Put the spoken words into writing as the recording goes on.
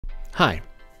Hi,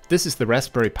 this is the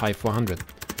Raspberry Pi 400.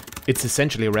 It's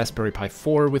essentially a Raspberry Pi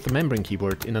 4 with a membrane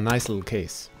keyboard in a nice little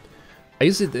case. I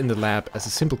use it in the lab as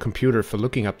a simple computer for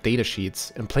looking up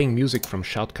datasheets and playing music from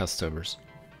shoutcast servers.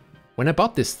 When I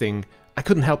bought this thing, I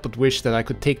couldn't help but wish that I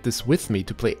could take this with me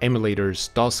to play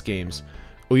emulators, DOS games,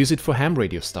 or use it for ham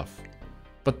radio stuff.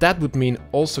 But that would mean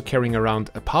also carrying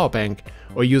around a power bank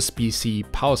or USB-C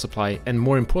power supply and,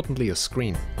 more importantly, a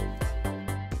screen.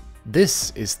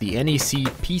 This is the NEC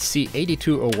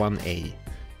PC8201A.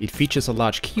 It features a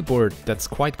large keyboard that's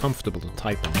quite comfortable to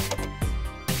type on.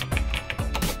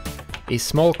 A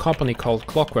small company called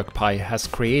Clockwork Pi has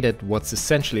created what's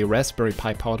essentially a Raspberry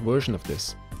Pi powered version of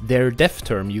this. Their dev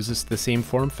term uses the same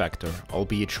form factor,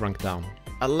 albeit shrunk down.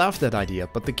 I love that idea,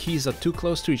 but the keys are too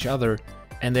close to each other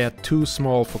and they are too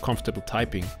small for comfortable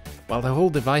typing, while the whole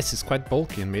device is quite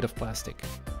bulky and made of plastic.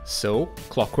 So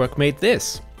Clockwork made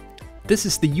this. This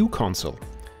is the uConsole.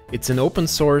 It's an open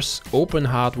source, open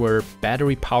hardware,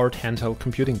 battery powered handheld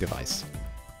computing device.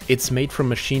 It's made from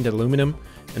machined aluminum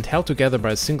and held together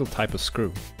by a single type of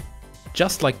screw.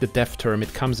 Just like the dev term,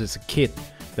 it comes as a kit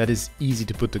that is easy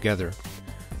to put together.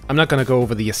 I'm not gonna go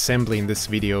over the assembly in this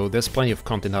video, there's plenty of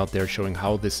content out there showing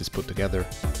how this is put together.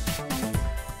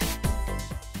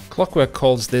 Clockwork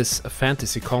calls this a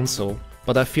fantasy console,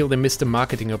 but I feel they missed a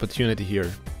marketing opportunity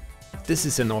here. This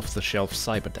is an off-the-shelf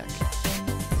cyberdeck.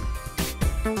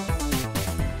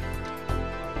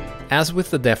 As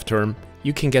with the dev term,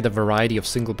 you can get a variety of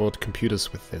single-board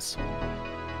computers with this.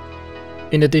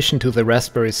 In addition to the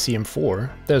Raspi CM4,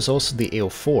 there's also the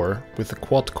A04 with a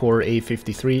quad-core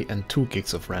A53 and 2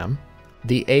 gigs of RAM,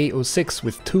 the A06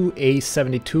 with 2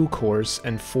 A72 cores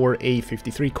and 4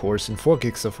 A53 cores and 4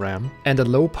 gigs of RAM, and a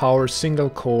low-power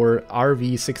single-core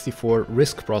RV64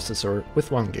 RISC processor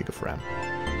with 1 gig of RAM.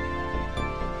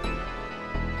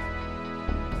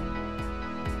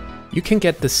 You can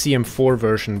get the CM4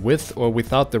 version with or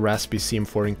without the Raspi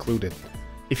CM4 included.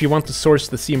 If you want to source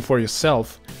the CM4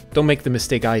 yourself, don't make the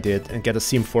mistake I did and get a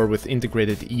CM4 with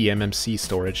integrated eMMC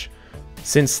storage,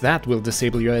 since that will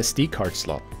disable your SD card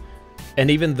slot.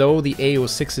 And even though the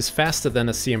A06 is faster than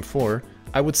a CM4,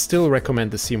 I would still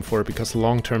recommend the CM4 because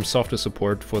long-term software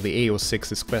support for the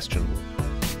A06 is questionable.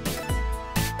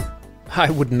 I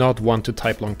would not want to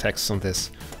type long texts on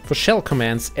this. For shell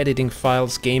commands, editing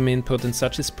files, game input and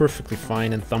such is perfectly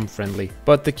fine and thumb-friendly,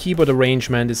 but the keyboard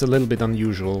arrangement is a little bit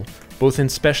unusual, both in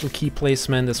special key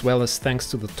placement as well as thanks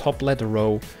to the top letter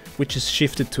row, which is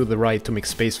shifted to the right to make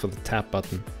space for the tab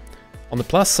button. On the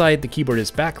plus side, the keyboard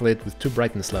is backlit with 2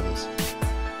 brightness levels.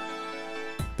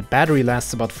 The battery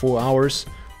lasts about 4 hours,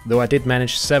 though I did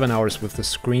manage 7 hours with the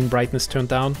screen brightness turned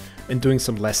down and doing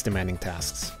some less demanding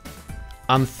tasks.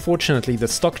 Unfortunately, the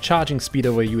stock charging speed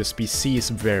over USB-C is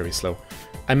very slow.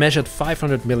 I measured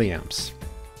 500 milliamps.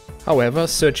 However,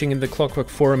 searching in the Clockwork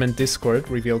forum and Discord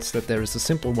reveals that there is a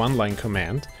simple one-line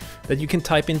command that you can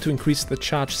type in to increase the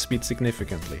charge speed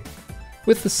significantly.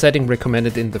 With the setting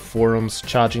recommended in the forums,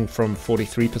 charging from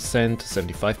 43% to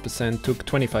 75% took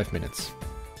 25 minutes.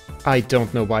 I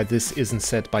don't know why this isn't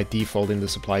set by default in the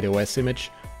supplied OS image,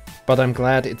 but I'm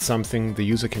glad it's something the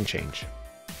user can change.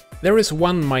 There is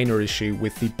one minor issue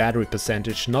with the battery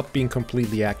percentage not being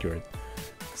completely accurate.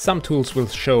 Some tools will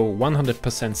show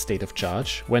 100% state of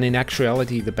charge, when in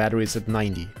actuality the battery is at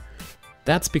 90.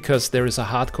 That's because there is a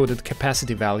hard-coded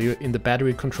capacity value in the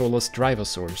battery controller's driver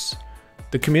source.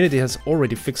 The community has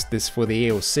already fixed this for the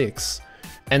A06,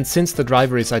 and since the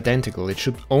driver is identical, it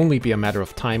should only be a matter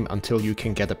of time until you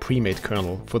can get a pre-made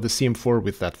kernel for the CM4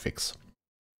 with that fix.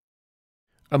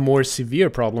 A more severe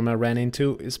problem I ran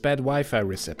into is bad Wi-Fi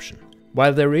reception.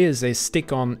 While there is a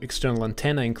stick-on external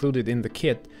antenna included in the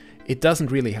kit, it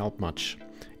doesn't really help much.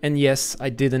 And yes, I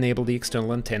did enable the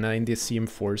external antenna in the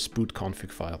CM4's boot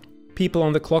config file. People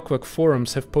on the Clockwork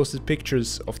forums have posted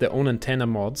pictures of their own antenna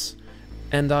mods,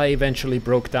 and I eventually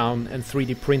broke down and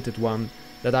 3D printed one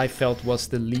that I felt was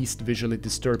the least visually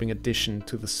disturbing addition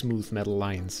to the smooth metal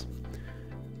lines.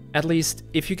 At least,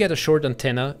 if you get a short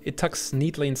antenna, it tucks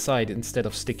neatly inside instead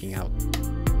of sticking out.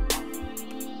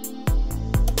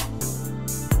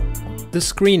 The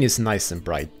screen is nice and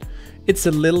bright. It's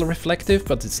a little reflective,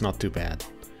 but it's not too bad.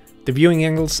 The viewing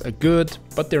angles are good,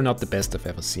 but they're not the best I've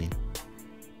ever seen.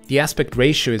 The aspect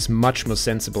ratio is much more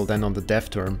sensible than on the dev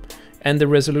term, and the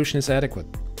resolution is adequate.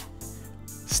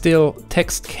 Still,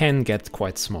 text can get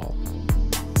quite small.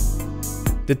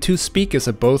 The 2 speakers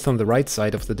are both on the right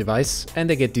side of the device and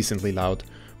they get decently loud,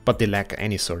 but they lack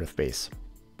any sort of bass.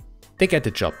 They get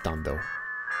the job done though.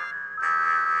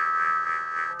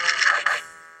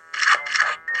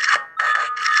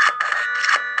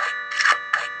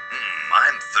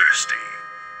 I'm thirsty.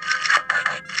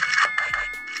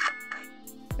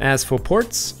 As for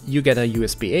ports, you get a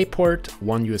USB-A port,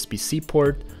 one USB-C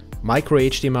port, micro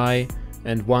HDMI,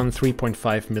 and one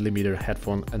 3.5mm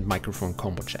headphone and microphone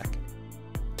combo jack.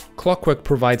 Clockwork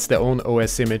provides their own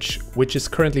OS image, which is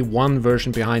currently one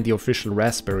version behind the official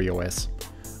Raspberry OS.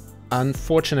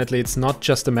 Unfortunately, it's not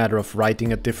just a matter of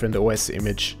writing a different OS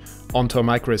image onto a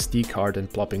microSD card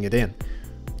and plopping it in.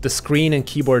 The screen and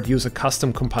keyboard use a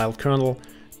custom compiled kernel,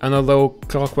 and although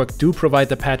Clockwork do provide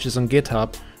the patches on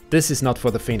GitHub, this is not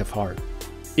for the faint of heart.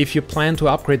 If you plan to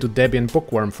upgrade to Debian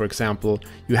Bookworm, for example,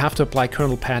 you have to apply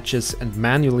kernel patches and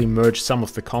manually merge some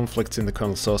of the conflicts in the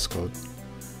kernel source code.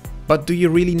 But do you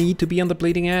really need to be on the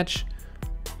bleeding edge?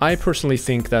 I personally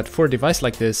think that for a device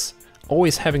like this,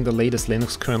 always having the latest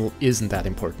Linux kernel isn't that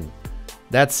important.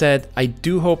 That said, I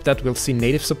do hope that we'll see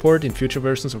native support in future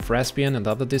versions of Raspbian and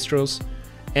other distros,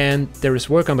 and there is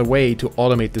work on the way to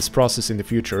automate this process in the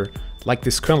future, like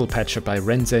this kernel patcher by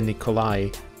Renze Nikolai,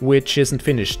 which isn't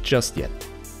finished just yet.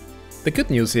 The good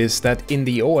news is that in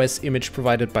the OS image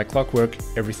provided by Clockwork,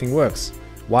 everything works.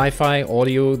 Wi-Fi,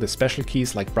 audio, the special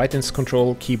keys like brightness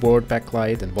control, keyboard,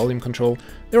 backlight and volume control,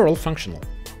 they're all functional.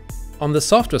 On the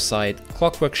software side,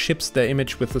 Clockwork ships the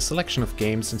image with a selection of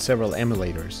games and several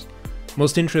emulators.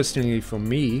 Most interestingly for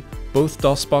me, both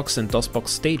DOSBox and DOSBox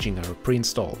Staging are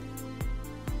pre-installed.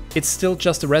 It's still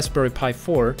just a Raspberry Pi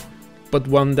 4, but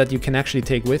one that you can actually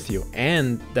take with you,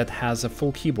 and that has a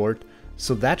full keyboard,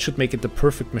 so that should make it the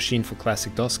perfect machine for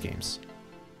classic DOS games.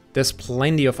 There's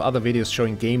plenty of other videos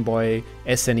showing Game Boy,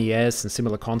 SNES and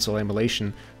similar console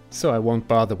emulation, so I won't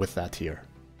bother with that here.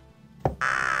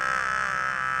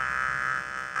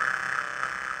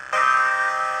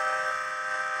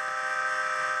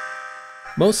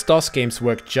 Most DOS games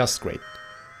work just great.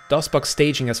 DOSBox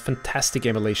Staging has fantastic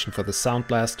emulation for the Sound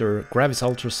Blaster, Gravis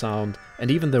Ultrasound, and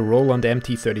even the Roland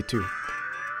MT32.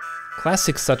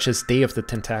 Classics such as Day of the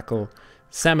Tentacle,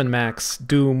 Sam & Max,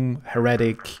 Doom,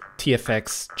 Heretic,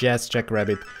 TFX, Jazz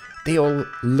Jackrabbit, they all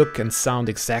look and sound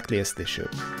exactly as they should.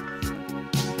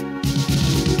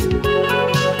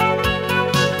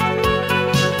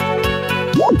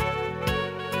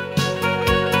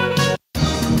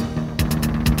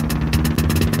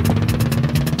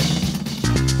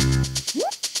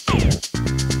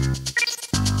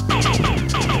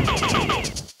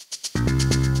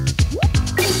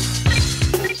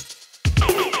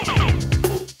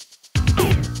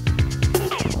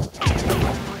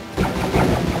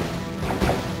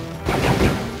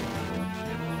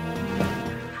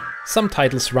 Some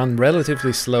titles run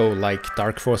relatively slow, like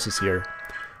Dark Forces here,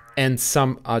 and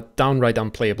some are downright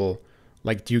unplayable,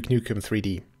 like Duke Nukem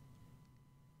 3D.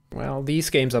 Well, these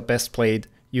games are best played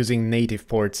using native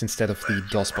ports instead of the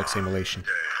DOSBox emulation.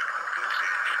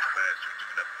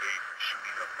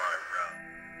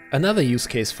 Another use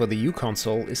case for the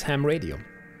uConsole is ham radio.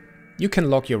 You can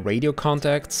log your radio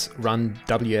contacts, run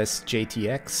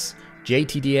WSJTX,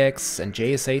 JTDX and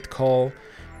JS8 call,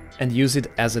 and use it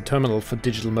as a terminal for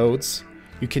digital modes.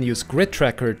 You can use Grid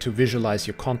Tracker to visualize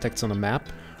your contacts on a map,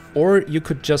 or you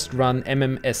could just run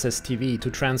MMSSTV to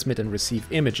transmit and receive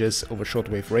images over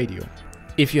shortwave radio.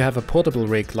 If you have a portable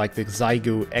rig like the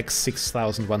Xiegu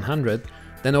X6100,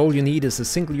 then all you need is a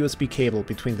single USB cable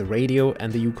between the radio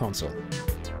and the uConsole.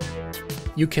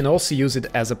 You can also use it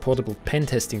as a portable pen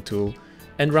testing tool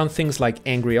and run things like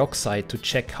Angry Oxide to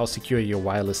check how secure your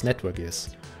wireless network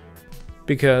is.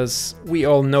 Because we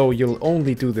all know you'll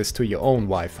only do this to your own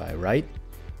Wi-Fi, right?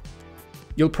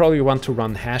 You'll probably want to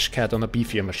run Hashcat on a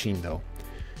beefier machine though.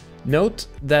 Note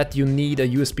that you need a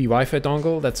USB Wi-Fi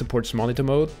dongle that supports monitor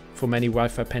mode for many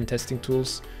Wi-Fi pen testing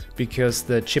tools, because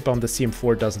the chip on the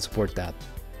CM4 doesn't support that.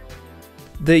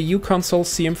 The uConsole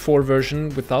CM4 version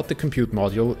without the compute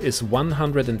module is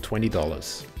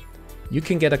 $120. You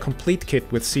can get a complete kit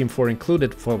with CM4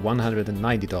 included for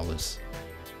 $190.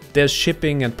 There's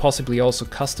shipping and possibly also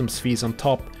customs fees on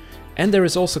top, and there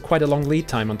is also quite a long lead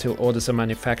time until orders are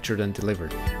manufactured and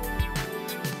delivered.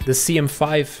 The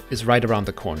CM5 is right around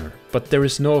the corner, but there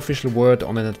is no official word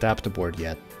on an adapter board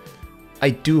yet. I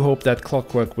do hope that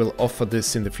Clockwork will offer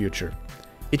this in the future.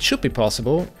 It should be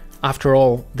possible. After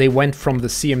all, they went from the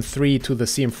CM3 to the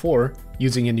CM4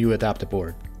 using a new adapter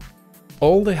board.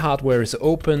 All the hardware is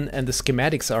open and the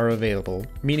schematics are available,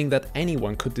 meaning that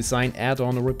anyone could design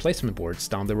add-on or replacement boards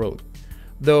down the road.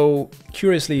 Though,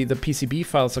 curiously, the PCB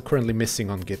files are currently missing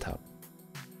on GitHub.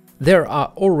 There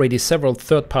are already several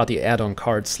third-party add-on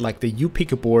cards like the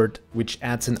uPico board, which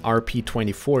adds an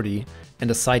RP2040 and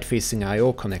a side-facing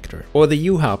I/O connector, or the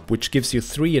uHub, which gives you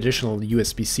 3 additional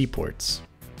USB-C ports.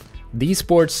 These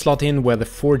boards slot in where the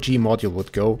 4G module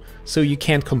would go, so you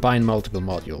can't combine multiple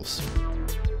modules.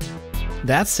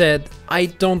 That said, I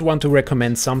don't want to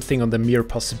recommend something on the mere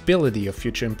possibility of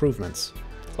future improvements.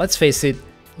 Let's face it,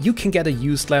 you can get a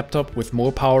used laptop with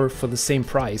more power for the same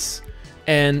price,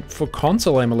 and for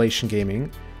console emulation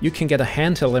gaming, you can get a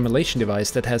handheld emulation device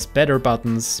that has better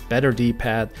buttons, better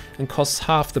D-pad, and costs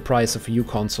half the price of a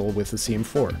uConsole with the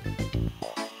CM4.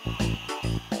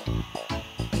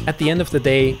 At the end of the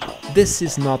day, this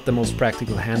is not the most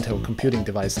practical handheld computing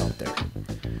device out there.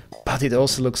 But it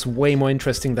also looks way more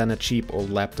interesting than a cheap old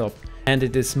laptop, and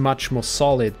it is much more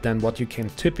solid than what you can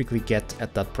typically get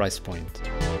at that price point.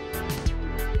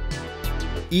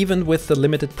 Even with the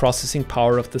limited processing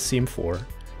power of the CM4,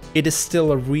 it is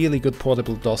still a really good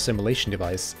portable DOS emulation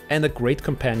device and a great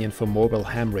companion for mobile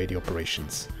ham radio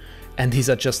operations. And these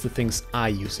are just the things I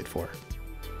use it for.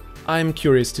 I'm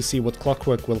curious to see what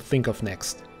Clockwork will think of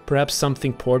next. Perhaps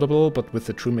something portable but with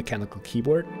a true mechanical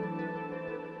keyboard?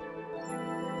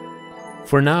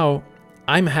 For now,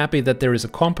 I'm happy that there is a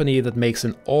company that makes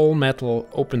an all-metal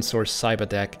open source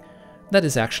cyberdeck that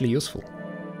is actually useful.